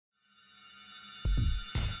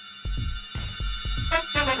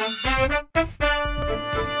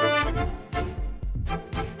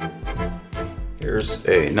Here's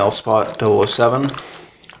a Nelspot 007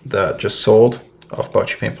 that just sold off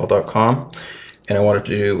BacciPaintball.com, and I wanted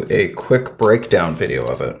to do a quick breakdown video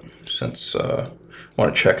of it since I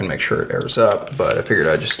want to check and make sure it airs up, but I figured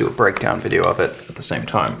I'd just do a breakdown video of it at the same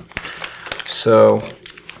time. So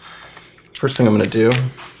first thing I'm going to do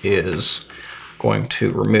is going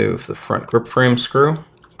to remove the front grip frame screw.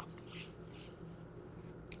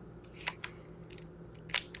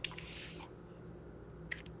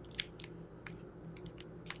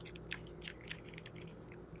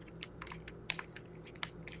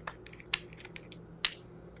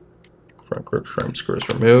 Front grip frame screw is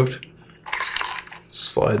removed.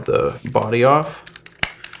 Slide the body off.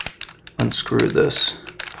 Unscrew this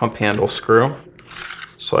pump handle screw.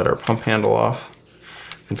 Slide our pump handle off.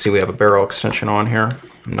 You can see we have a barrel extension on here.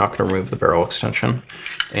 I'm not going to remove the barrel extension.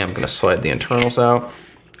 And I'm going to slide the internals out.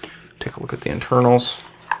 Take a look at the internals.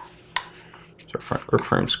 There's our front grip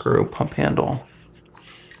frame screw, pump handle.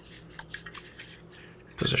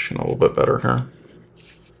 Position a little bit better here.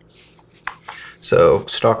 So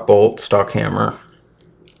stock bolt, stock hammer.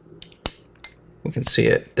 You can see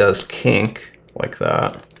it does kink like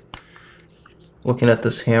that. Looking at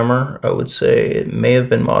this hammer, I would say it may have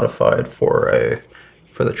been modified for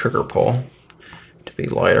the trigger pull to be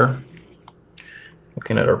lighter.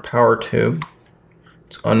 Looking at our power tube,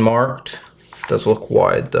 it's unmarked. It does look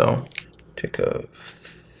wide though. Take a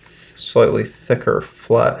slightly thicker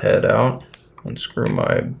flat head out. Unscrew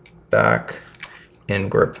my back in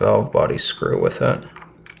grip valve body screw with it.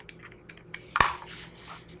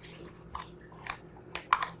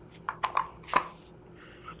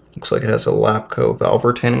 Looks like it has a Lapco valve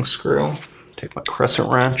retaining screw. Take my crescent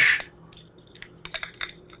wrench.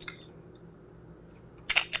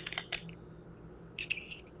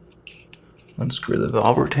 Unscrew the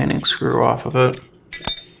valve retaining screw off of it.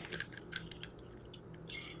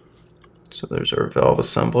 So there's our valve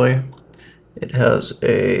assembly. It has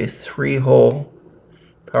a 3-hole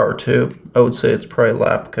power tube. I would say it's probably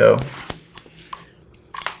Lapco.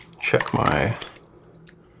 Check my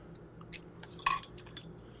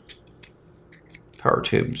power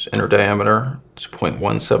tube's inner diameter. It's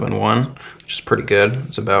 0.171, which is pretty good.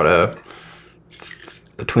 It's about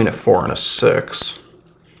between a 4 and a 6.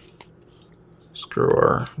 Screw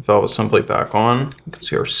our valve assembly back on. You can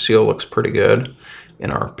see our seal looks pretty good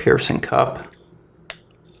in our piercing cup.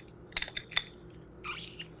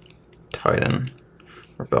 Tighten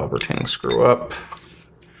our valve retaining screw up,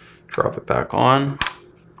 drop it back on,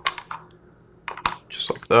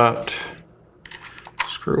 just like that.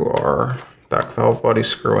 Screw our back valve body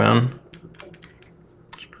screw in.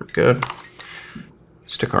 It's pretty good.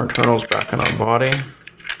 Stick our internals back in our body.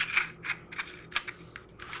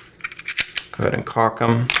 Go ahead and cock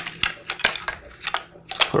them.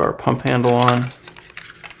 Put our pump handle on.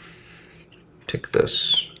 Take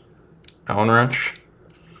this Allen wrench.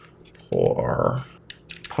 Pull our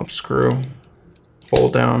pump screw hole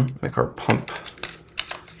down, make our pump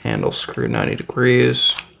handle screw 90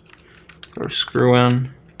 degrees. Put our screw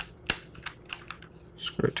in,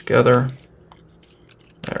 screw it together.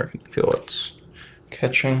 There, I can feel it's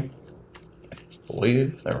catching, I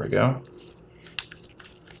believe. There we go.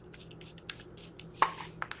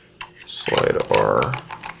 Slide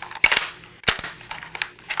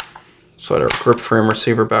our grip frame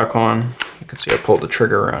receiver back on. You can see I pulled the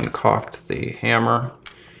trigger and cocked the hammer.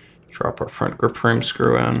 Drop our front grip frame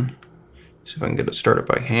screw in. See if I can get it started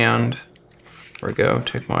by hand. There we go.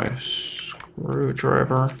 Take my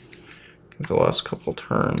screwdriver. Give the last couple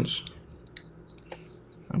turns.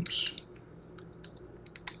 Oops.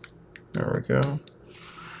 There we go.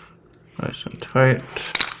 Nice and tight.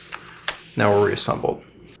 Now we're reassembled.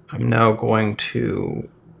 I'm now going to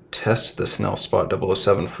test this Nelspot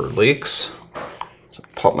 007 for leaks. So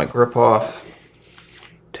pop my grip off,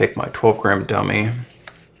 take my 12-gram dummy,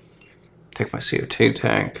 take my CO2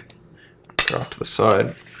 tank, put it off to the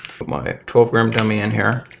side, put my 12-gram dummy in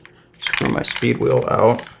here, screw my speed wheel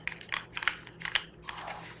out,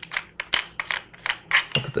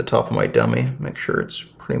 look at the top of my dummy, make sure it's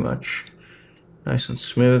pretty much nice and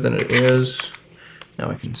smooth, and it is. Now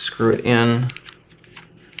I can screw it in.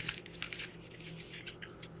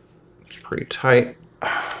 It's pretty tight.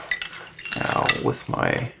 Now with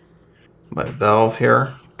my valve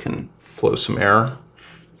here, can flow some air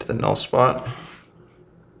to the Nelspot.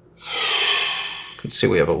 You can see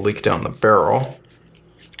we have a leak down the barrel.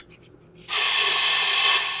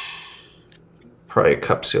 Probably a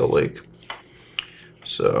cup seal leak.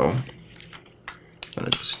 So I'm going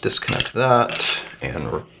to just disconnect that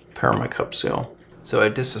and repair my cup seal. So I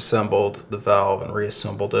disassembled the valve and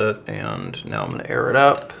reassembled it, and now I'm going to air it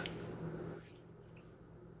up,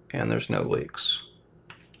 and there's no leaks.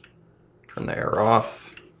 Turn the air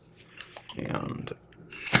off and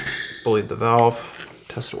bleed the valve.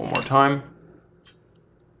 Test it one more time.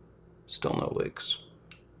 Still no leaks.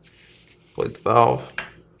 Bleed the valve.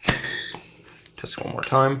 Test it one more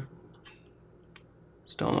time.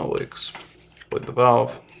 Still no leaks. Bleed the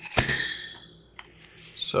valve.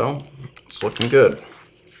 So it's looking good.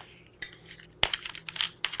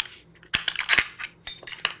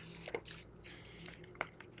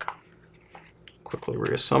 Quickly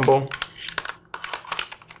reassemble.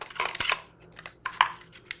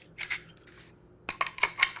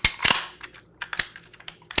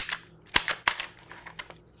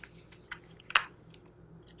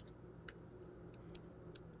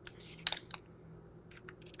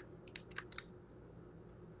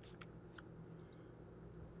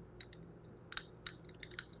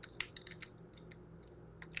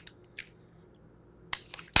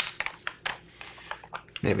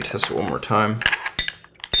 Maybe test it one more time.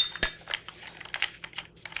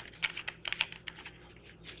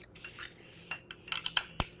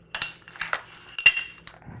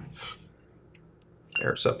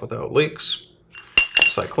 Air's up without leaks.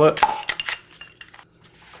 Cycle it.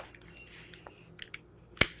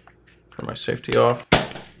 Turn my safety off.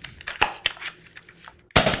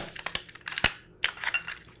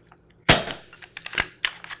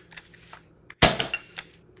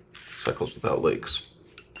 Cycles without leaks.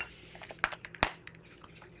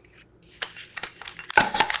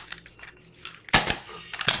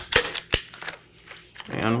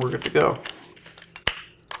 And we're good to go.